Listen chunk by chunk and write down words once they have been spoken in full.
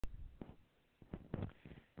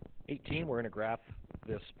18, we're going to graph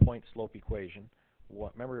this point-slope equation.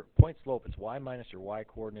 Remember, point-slope is y minus your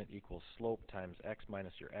y-coordinate equals slope times x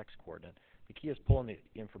minus your x-coordinate. The key is pulling the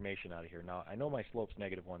information out of here. Now, I know my slope's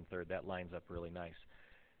negative 1/3. That lines up really nice.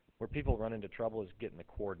 Where people run into trouble is getting the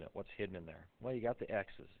coordinate. What's hidden in there? Well, you got the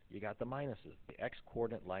x's. You got the minuses. The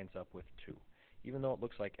x-coordinate lines up with 2. Even though it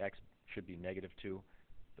looks like x should be negative 2,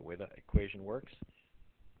 the way the equation works,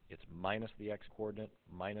 it's minus the x-coordinate,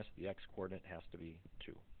 minus the x-coordinate has to be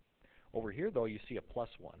 2. Over here, though, you see a plus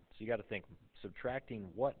 1. So you got to think, subtracting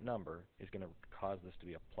what number is going to cause this to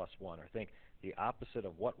be a plus 1? Or think the opposite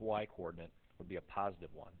of what y-coordinate would be a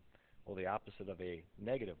positive 1. Well, the opposite of a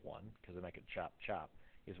negative 1, because then I could chop, chop,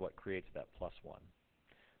 is what creates that plus 1.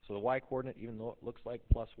 So the y-coordinate, even though it looks like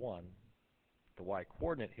plus 1, the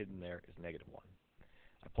y-coordinate hidden there is negative 1.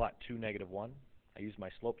 I plot 2, negative 1. I use my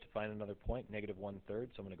slope to find another point, negative 1/3,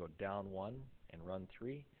 so I'm going to go down 1 and run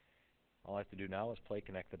 3. All I have to do now is play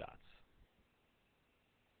connect the dots.